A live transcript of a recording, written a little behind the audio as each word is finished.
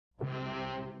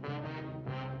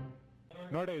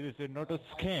Nowadays, it's not a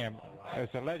scam.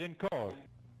 It's a legend call.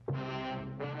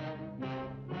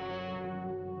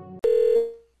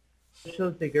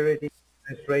 Social Security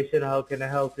Administration, how can I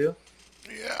help you?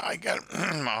 Yeah, I got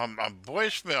a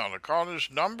voicemail to call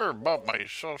this number about my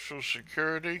Social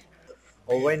Security.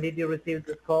 Or when did you receive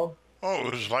this call? Oh,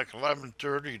 it was like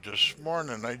 11:30 this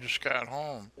morning. I just got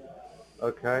home.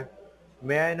 Okay.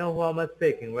 May I know who am I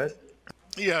speaking with?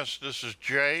 Yes, this is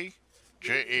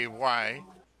J.A.Y.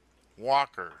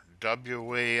 Walker.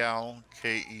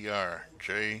 Walker.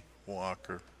 J.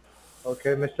 Walker.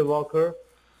 Okay, Mr. Walker,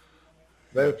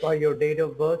 Yes. verify your date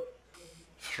of birth,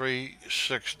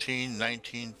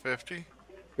 3/16/1950.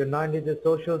 your 9-digit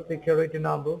Social Security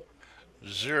number,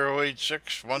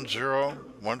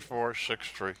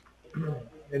 086101463.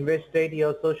 in which state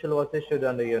your social was issued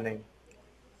under your name.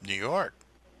 New York.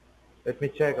 Let me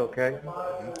check, okay?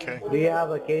 Okay. Do you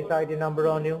have a case ID number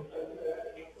on you?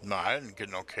 No, I didn't get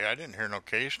no case. I didn't hear no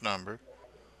case number.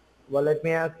 Well, let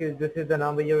me ask you, this is the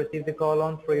number you received the call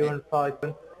on,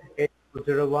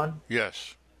 315-8201.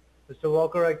 Yes. Mr.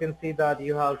 Walker, I can see that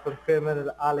you have some criminal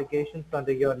allegations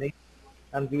under your name,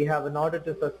 and we have an order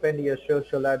to suspend your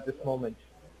social at this moment.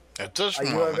 At this Are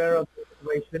you moment. aware of the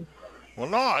situation? Well,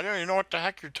 no, I don't even know what the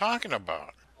heck you're talking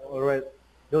about. All right.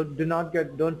 Don't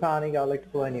panic. I'll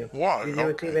explain you. What? Did you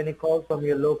receive any calls from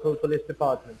your local police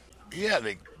department? Yeah,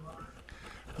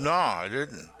 No, I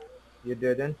didn't. You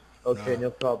didn't? Okay, No. no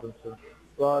problem, sir.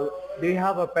 Well, do you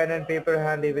have a pen and paper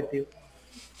handy with you?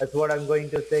 That's what I'm going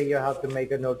to say. You have to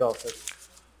make a note of it.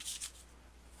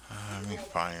 Let me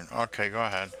find. Okay, go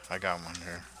ahead. I got one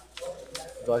here.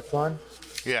 Got one?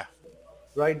 Yeah.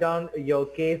 Write down your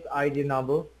case ID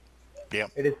number.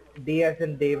 Yep. It is D as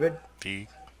in David, D.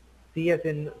 C as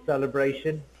in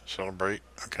celebration, Celebrate.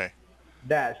 Okay.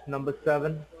 dash number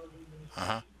 7, Uh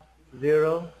huh.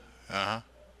 0, Uh huh.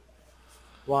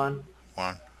 1,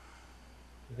 1,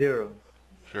 0.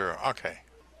 0. Okay.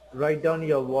 Write down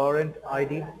your warrant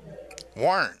ID.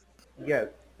 Warrant. Yes,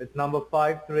 it's number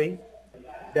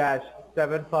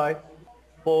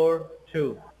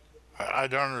 53-7542. I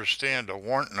don't understand the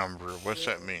warrant number. What's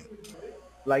that mean?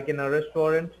 Like an arrest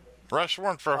warrant. Arrest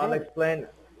warrant for I'll who? explain.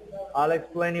 I'll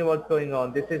explain you what's going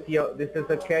on. This is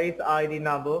a case ID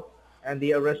number and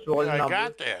the arrest warrant I number.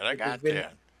 got that. I got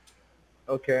that.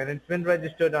 Okay, and it's been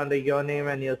registered under your name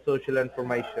and your social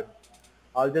information.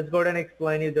 I'll just go ahead and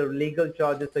explain you the legal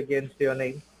charges against your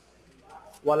name.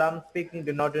 While I'm speaking,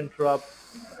 do not interrupt.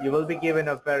 You will be given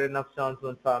a fair enough chance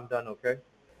once I'm done, okay?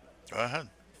 Go ahead.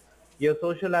 Your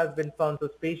social has been found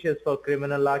suspicious for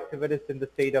criminal activities in the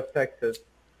state of Texas.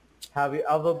 Have you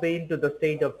ever been to the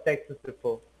state of Texas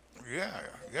before? Yeah.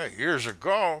 Years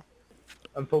ago,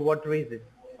 And for what reason?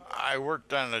 I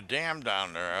worked on a dam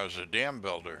down there. I was a dam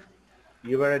builder.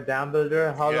 You were a dam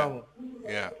builder? How Yeah. long?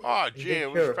 Yeah. Oh, gee,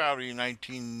 it was Sure. probably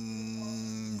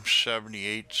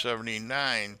 1978,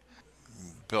 79.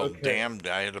 Built Okay. dam.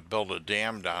 I had to build a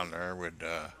dam down there with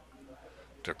the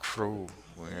crew.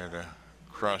 We had to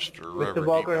cross the river. Mr.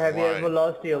 Walker, deep and have you wide. ever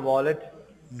lost your wallet?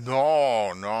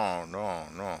 No.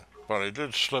 But I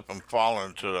did slip and fall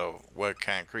into the wet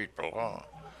concrete below.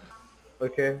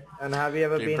 Okay. And have you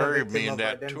ever They been a buried me victim in of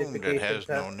that tomb that identification has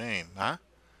no theft? name. Huh?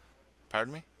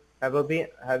 Pardon me? Have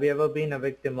you ever been a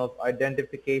victim of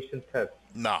identification theft?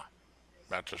 No.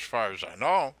 That's as far as I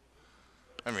know.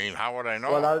 I mean, how would I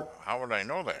know? Well, How would I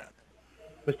know that?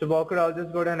 Mr. Walker, I'll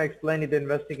just go ahead and explain the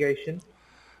investigation.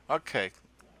 Okay.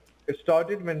 It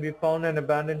started when we found an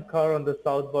abandoned car on the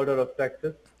south border of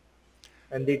Texas,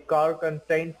 and the car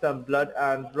contained some blood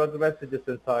and drug residues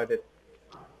inside it.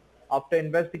 After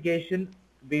investigation,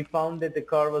 we found that the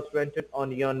car was rented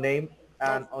on your name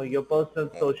and on your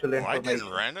personal social Well, I information.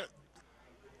 didn't rent it.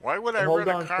 Why would I Hold rent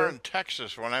a on, car sir. in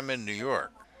Texas when I'm in New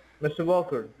York? Mr.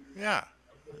 Walker, Yeah.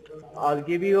 I'll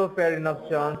give you a fair enough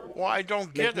chance. Well, I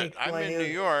don't get me it. I'm explain in you-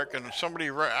 New York, and somebody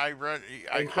how could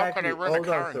I Exactly. rent a Hold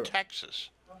car on, in sir. Texas?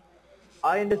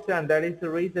 I understand that is the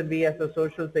reason we as a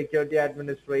Social Security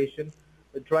Administration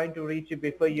are trying to reach you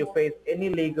before you face any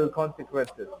legal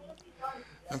consequences.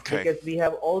 Okay. Because we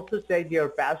have also checked your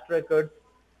past records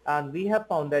and we have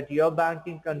found that your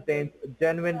banking contains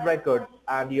genuine records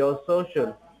and your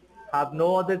social have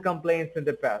no other complaints in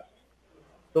the past.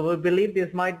 So we believe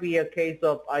this might be a case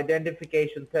of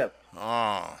identification theft.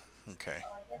 Oh, okay.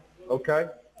 Okay?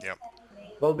 Yep.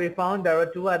 Well, we found there are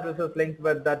two addresses linked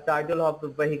with the title of the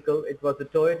vehicle. It was a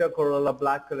Toyota Corolla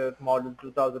black color model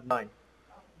 2009.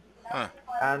 Huh.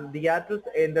 And the address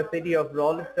in the city of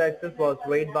Raleigh, Texas was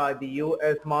raided by the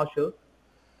U.S. Marshals,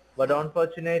 but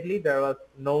unfortunately there was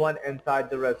no one inside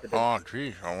the residence. Oh,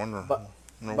 geez. I wonder. But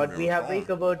nobody we was have home.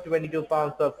 recovered 22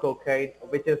 pounds of cocaine,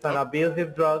 which is an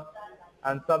abusive drug,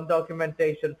 and some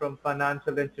documentation from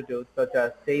financial institutes such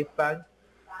as Chase Bank,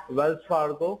 Wells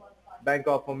Fargo, Bank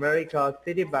of America,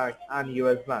 Citibank, and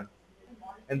US Bank.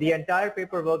 And the entire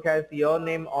paperwork has your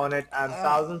name on it, and Oh,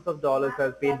 thousands of dollars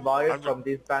has been wired I, from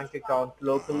these bank accounts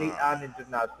locally and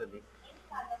internationally,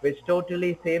 which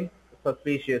totally seems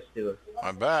suspicious to us.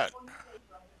 I bet.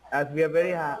 As we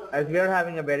are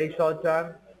having a very short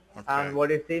time, and Okay.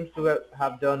 what it seems to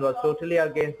have done was totally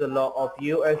against the law of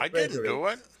U.S. I didn't Treasury. do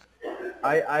it.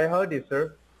 I heard you,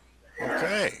 sir.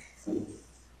 Okay.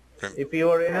 Then- If you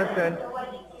are innocent,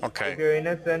 if Okay. you're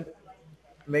innocent,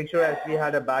 make sure as we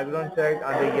had a background check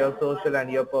under your social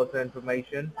and your personal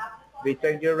information, we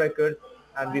checked your records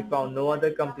and we found no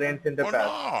other complaints in the Well, no,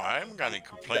 past. I haven't got any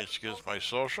complaints against my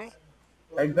social.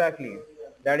 Exactly.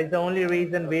 That is the only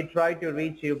reason we try to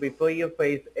reach you before you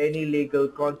face any legal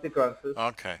consequences.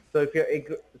 Okay.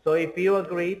 So if you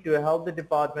agree to help the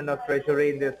Department of Treasury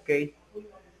in this case,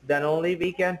 then only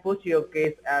we can put your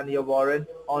case and your warrant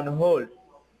on hold,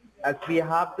 as we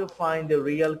have to find the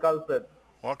real culprit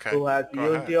Okay. who has Go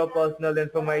used ahead. your personal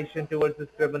information towards this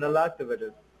criminal activity.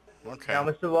 Now, Okay.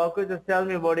 Mr. Walker, just tell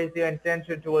me what is your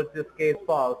intention towards this case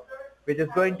file, which is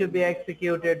going to be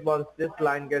executed once this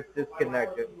line gets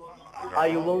disconnected. I don't Are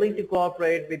you know. willing to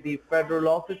cooperate with the federal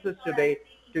officers today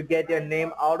to get your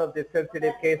name out of this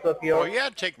sensitive case of Oh, yours? yeah,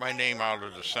 take my name out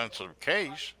of the sensitive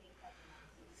case.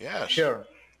 Yes. Sure.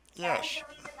 Yes.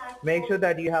 Make sure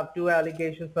that you have two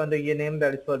allegations under your name,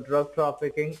 that is for Drug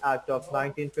Trafficking Act of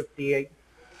 1958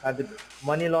 and the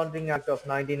Money Laundering Act of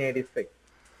 1986.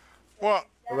 Well,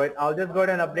 All right, I'll just go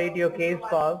ahead and update your case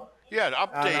file, yeah, and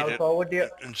update I'll it forward you.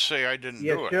 and say I didn't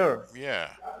Yes, do it. sure. Yeah.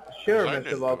 Sure, 'Cause I Mr.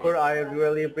 didn't do Walker. it. I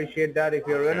really appreciate that if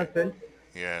you're Okay. innocent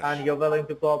Yes. and you're willing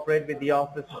to cooperate with the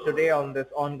officers today on this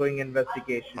ongoing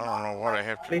investigation. I don't know what I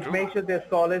have to Please do. make sure this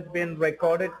call has been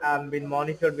recorded and been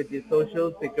monitored with the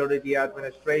Social Security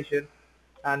Administration,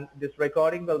 and this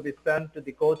recording will be sent to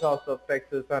the courthouse of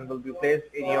Texas and will be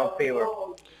placed in your favor.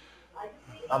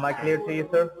 Am I clear to you,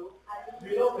 sir?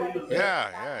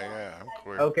 Yeah. I'm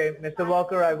clear. Okay, Mr.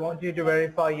 Walker, I want you to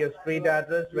verify your street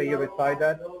address where you reside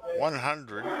at.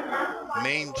 100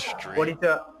 Main What Street. is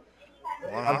the,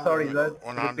 I'm sorry, 100, let's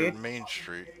 100 repeat. Main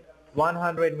Street.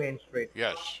 100 Main Street.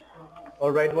 Yes.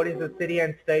 All right, what is the city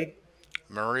and state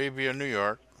Moravia, New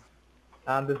York.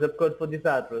 and the zip code for this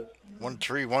address?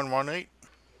 13118.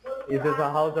 Is this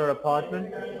a house or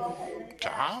apartment? It's a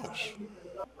house.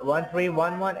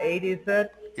 13118 is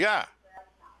it? Yeah.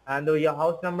 And your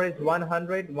house number is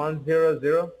 100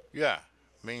 100 Yeah.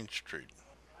 Main Street.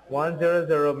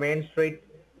 100 Main Street.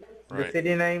 The Right.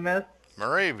 city name is?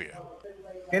 Moravia.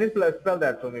 Can you spell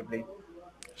that for me, please?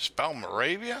 Spell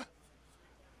Moravia?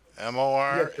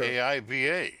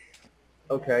 Moraibia.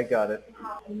 Okay, I got it.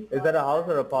 Is that a house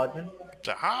or apartment? It's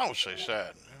a house, I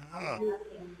said. Huh.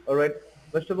 All right.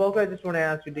 Mr. Walker, I just want to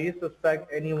ask you, do you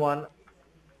suspect anyone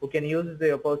who can use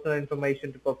their personal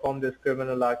information to perform this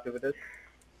criminal activities?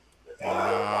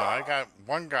 I got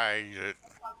one guy that.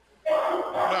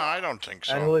 No, I don't think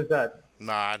And who so. is that?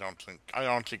 No, I don't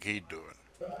think he'd do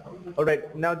it. All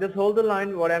right. Now just hold the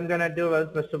line. What I'm going to do is,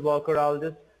 Mr. Walker, I'll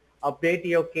just update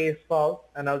your case file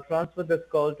and I'll transfer this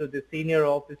call to the senior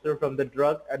officer from the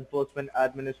Drug Enforcement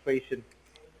Administration,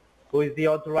 who is the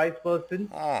authorized person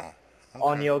Oh.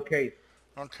 on Okay. your case.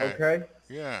 Okay. Okay?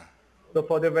 Yeah. So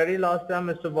for the very last time,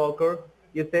 Mr. Walker,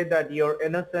 you said that you're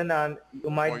innocent and you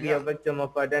might Oh, be yeah. a victim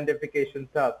of identification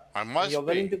theft. I must You're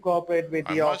willing be. to cooperate with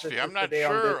I the must officers be. I'm not today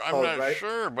on this sure. I'm call, not right?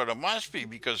 sure, but it must be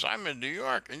because I'm in New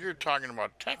York and you're talking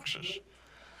about Texas.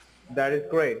 That is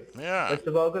great. Yeah.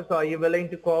 Mr. Walker, so are you willing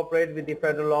to cooperate with the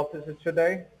federal officers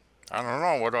today? I don't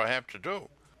know. What do I have to do?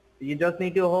 You just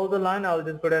need to hold the line. I'll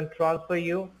just go ahead and transfer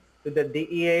you to the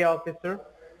DEA officer.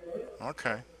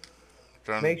 Okay.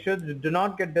 Then, Make sure do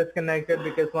not get disconnected,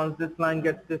 because once this line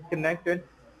gets disconnected,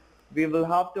 we will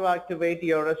have to activate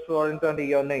your arrest warrant under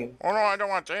your name. oh, no, I don't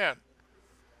want that.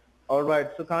 All right,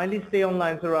 so kindly stay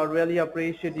online, sir. I really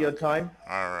appreciate your time.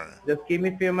 All right. Just give me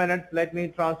a few minutes. Let me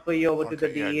transfer you over to the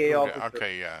yeah, DEA do officer. that.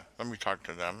 Okay, yeah. Let me talk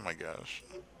to them, I guess.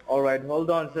 All right, hold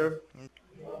on, sir.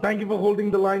 Thank you for holding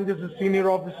the line. This is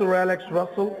Senior Officer Alex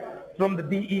Russell from the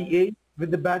DEA with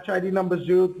the batch ID number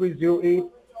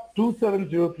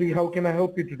 0308-2703. How can I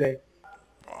help you today?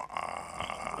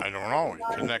 I don't know.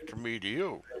 He connected me to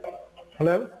you.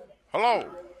 Hello? Hello.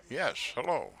 Yes,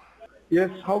 hello. Yes,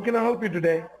 how can I help you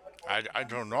today? I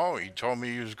don't know. He told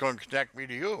me he was going to connect me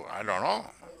to you. I don't know.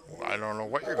 I don't know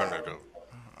what you're going to do.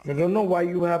 I don't know why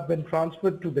you have been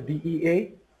transferred to the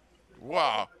DEA.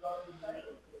 Well,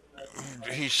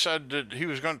 he said that he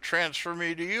was going to transfer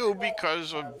me to you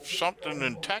because of something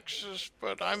in Texas,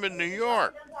 but I'm in New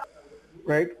York.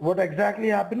 Right. What exactly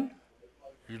happened?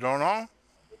 You don't know?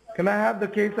 Can I have the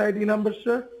case ID number,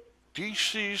 sir?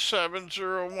 DC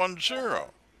 7010.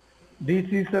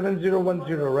 DC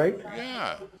 7010, right?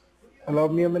 Yeah. Allow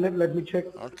me a minute. Let me check.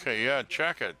 Okay, yeah,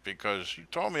 check it because you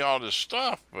told me all this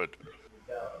stuff, but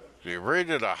they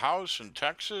raided a house in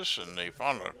Texas and they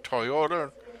found a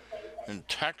Toyota in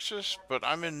Texas, but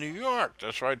I'm in New York.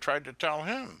 That's what I tried to tell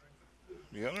him,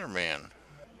 the other man.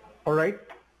 All right.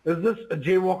 Is this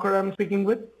Jay Walker I'm speaking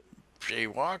with? Jay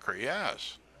Walker,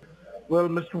 yes. Well,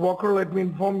 Mr. Walker, let me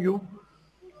inform you.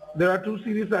 There are two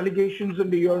serious allegations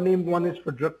under your name. One is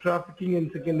for drug trafficking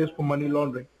and second is for money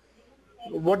laundering.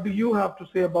 So what do you have to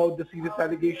say about the serious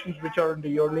allegations which are under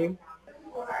your name?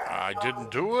 I didn't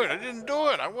do it. I didn't do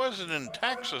it. I wasn't in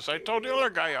Texas. I told the other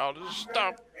guy all this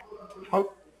stuff.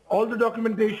 All the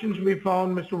documentations we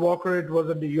found, Mr. Walker, it was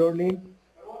under your name.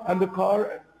 And the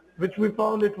car which we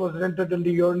found, it was rented under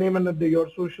your name and under your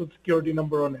social security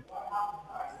number on it.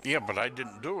 Yeah, but I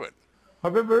didn't do it.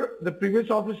 However, the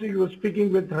previous officer you were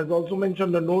speaking with has also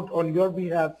mentioned a note on your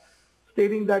behalf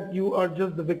stating that you are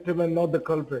just the victim and not the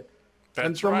culprit. That's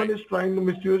and someone right. is trying to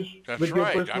misuse That's with your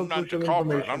right. personal I'm not social the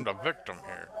culprit. information. I'm the victim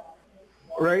here.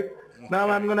 Right? Now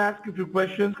Okay. I'm going to ask you a few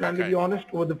questions. Kindly Okay. be honest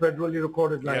over the federally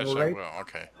recorded line, Yes, all I right? will.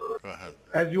 Okay. Go ahead.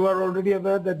 As you are already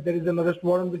aware that there is an arrest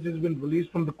warrant which has been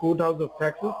released from the courthouse of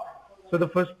Texas. So the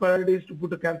first priority is to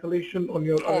put a cancellation on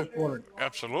your Oh, arrest warrant.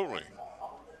 absolutely.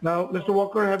 Now, Mr.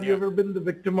 Walker, have you Yeah. ever been the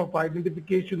victim of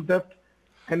identification theft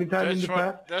anytime in the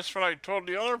past? That's what I told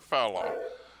the other fellow.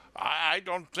 I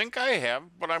don't think I have,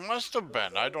 but I must have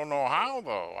been. I don't know how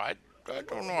though. I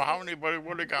don't know how anybody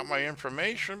would have got my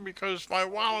information because my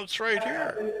wallet's right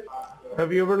here.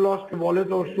 Have you ever lost a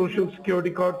wallet or social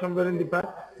security card somewhere in the past?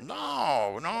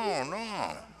 No, no,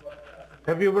 no.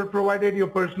 Have you ever provided your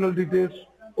personal details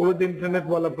over the internet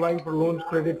while applying for loans,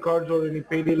 credit cards, or any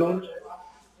payday loans?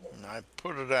 I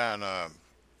put it on. I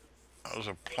was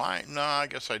applying. No, I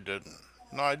guess I didn't.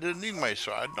 No, I didn't need my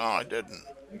side. No, I didn't.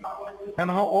 And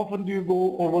how often do you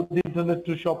go over the internet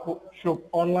to shop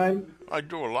online? I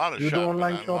do a lot of You do shopping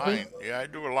online shopping? Yeah, I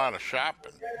do a lot of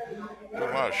shopping. Do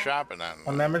a lot of shopping On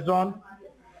online. Amazon?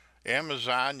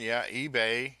 Amazon, yeah,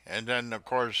 eBay, and then of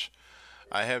course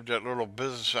I have that little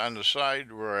business on the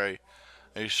side where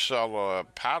I sell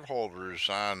pot holders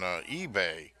on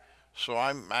eBay. So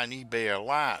I'm on eBay a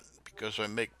lot because I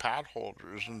make pot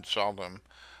holders and sell them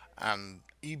on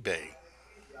eBay.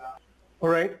 All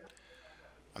right.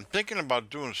 I'm thinking about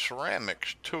doing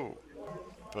ceramics too,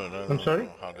 but I I'm don't sorry?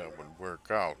 know how that would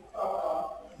work out.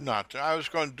 Not, I was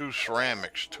going to do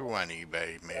ceramics too on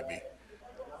eBay, maybe.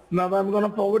 Now I'm going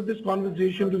to forward this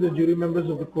conversation to the jury members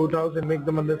of the courthouse and make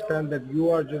them understand that you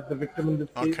are just the victim in this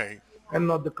case Okay, and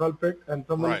not the culprit, and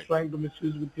someone is Right. trying to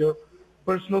misuse with your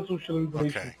personal social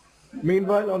information. okay.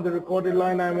 Meanwhile, on the recorded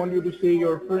line, I want you to say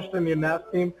your first and your last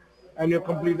name and your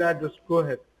complete address. Go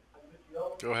ahead.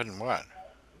 Go ahead and what?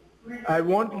 I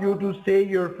want you to say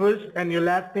your first and your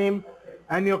last name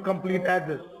and your complete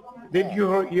address. Did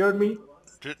you hear me?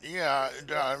 Yeah,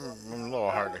 I'm a little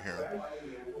hard to hear.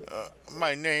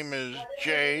 My name is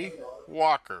Jay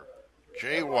Walker.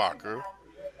 Jay Walker,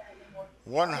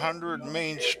 100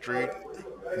 Main Street,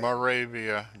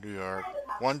 Moravia, New York,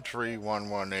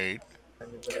 13118.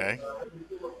 Okay.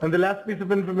 And the last piece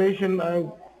of information, I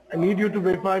need you to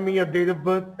verify me your date of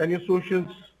birth and your socials,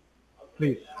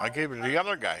 please. I gave it to the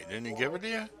other guy. Didn't he give it to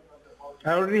you?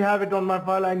 I already have it on my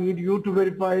file. I need you to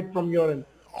verify it from your end.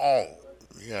 Oh,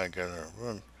 yeah, I got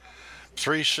it.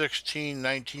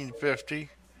 3/16/1950,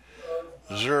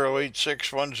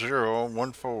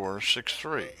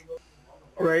 086101463.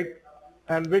 Right?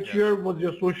 And which Yes. year was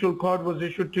your social card was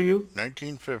issued to you?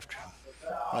 1950.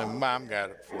 My mom got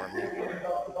it for me.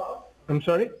 I'm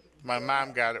sorry? My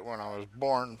mom got it when I was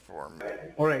born for me.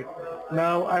 All right.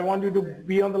 Now, I want you to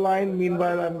be on the line.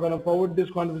 Meanwhile, I'm going to forward this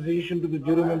conversation to the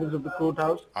jury members of the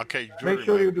courthouse. Okay, Make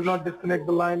sure you do not disconnect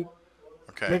the line.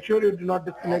 Okay, Make sure you do not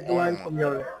disconnect the line from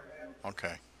your end.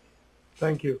 okay,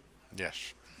 Thank you.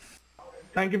 yes.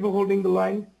 Thank you for holding the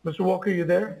line. Mr. Walker, you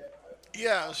there?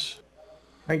 Yes.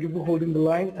 Thank you for holding the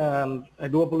line, and I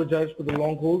do apologize for the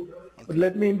long hold. But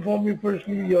let me inform you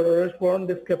firstly, your arrest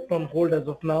warrant is kept on hold as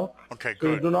of now. Okay, So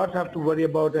you good. do not have to worry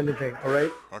about anything, all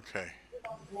right? Okay.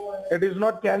 It is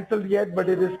not cancelled yet, but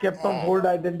it is kept on hold,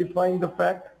 identifying the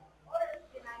fact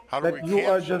How do that we you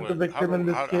are cancel just the it? victim How in do-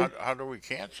 this how- case. How do we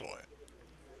cancel it?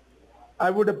 I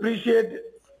would appreciate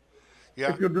Yeah.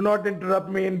 if you do not interrupt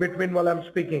me in between while I'm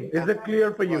speaking. Is it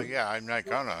clear for Well, you? yeah, I'm not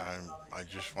gonna. I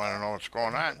just want to know what's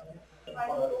going on.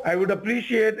 I would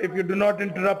appreciate if you do not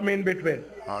interrupt me in between.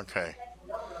 Okay.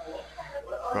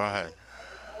 Go ahead.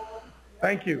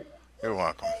 Thank you. You're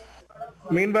welcome.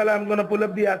 Meanwhile, I'm going to pull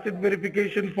up the asset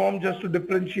verification form just to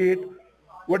differentiate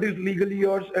what is legally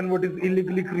yours and what is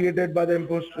illegally created by the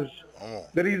imposters. Oh.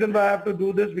 The reason why I have to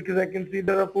do this because I can see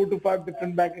there are 4 to 5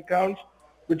 different bank accounts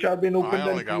which have been I opened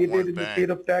only and got created one in the bank. state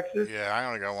of Texas. Yeah, I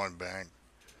only got one bank.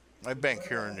 My bank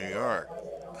here in New York.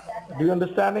 Do you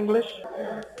understand English?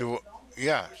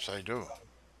 Yes, I do.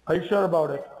 Are you sure about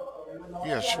it?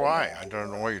 Yes, why? I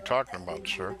don't know what you're talking about,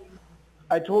 sir.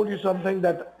 I told you something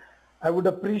that I would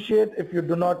appreciate if you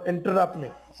do not interrupt me.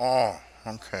 Oh,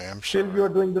 okay, I'm sorry. Still, you are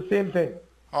doing the same thing.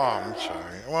 Oh, I'm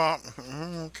sorry. Well,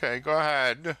 okay, go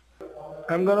ahead.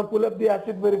 I'm going to pull up the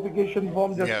asset verification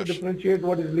form just to Yes. differentiate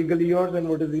what is legally yours and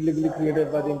what is illegally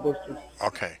created by the imposters.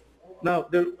 Okay. Now,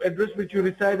 the address which you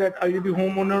reside at, are you the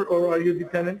homeowner or are you the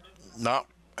tenant? No,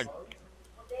 I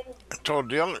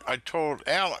told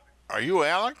Alex. Are you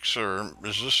Alex or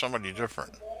is this somebody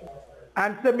different?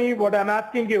 Answer me what I'm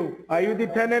asking you. Are you the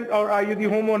tenant or are you the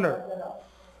homeowner?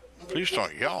 Please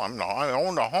don't yell. I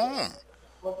own the home.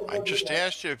 I just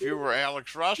asked you if you were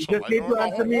Alex Russell. Just I need don't to know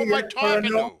answer who me am I yes or a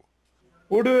talking no. to.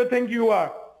 Who do you think you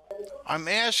are? I'm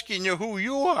asking you who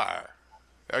you are.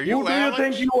 Are Who you do Alex? you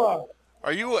think you are?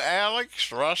 Are you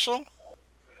Alex Russell?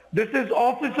 This is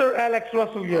Officer Alex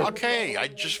Russell here. Okay, I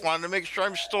just wanted to make sure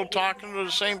I'm still talking to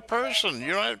the same person.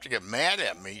 You don't have to get mad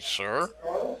at me, sir.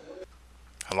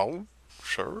 Hello,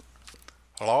 sir?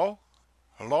 Hello?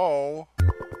 Hello?